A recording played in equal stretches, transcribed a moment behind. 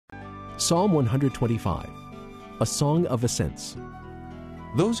Psalm 125, a song of ascents.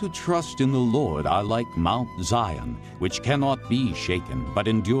 Those who trust in the Lord are like Mount Zion, which cannot be shaken, but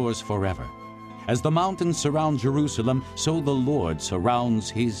endures forever. As the mountains surround Jerusalem, so the Lord surrounds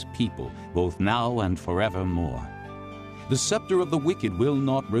his people, both now and forevermore. The scepter of the wicked will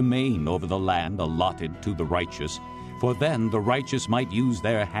not remain over the land allotted to the righteous, for then the righteous might use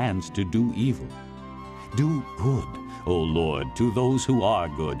their hands to do evil. Do good, O Lord, to those who are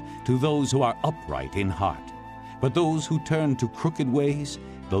good, to those who are upright in heart. But those who turn to crooked ways,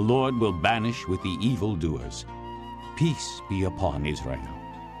 the Lord will banish with the evildoers. Peace be upon Israel.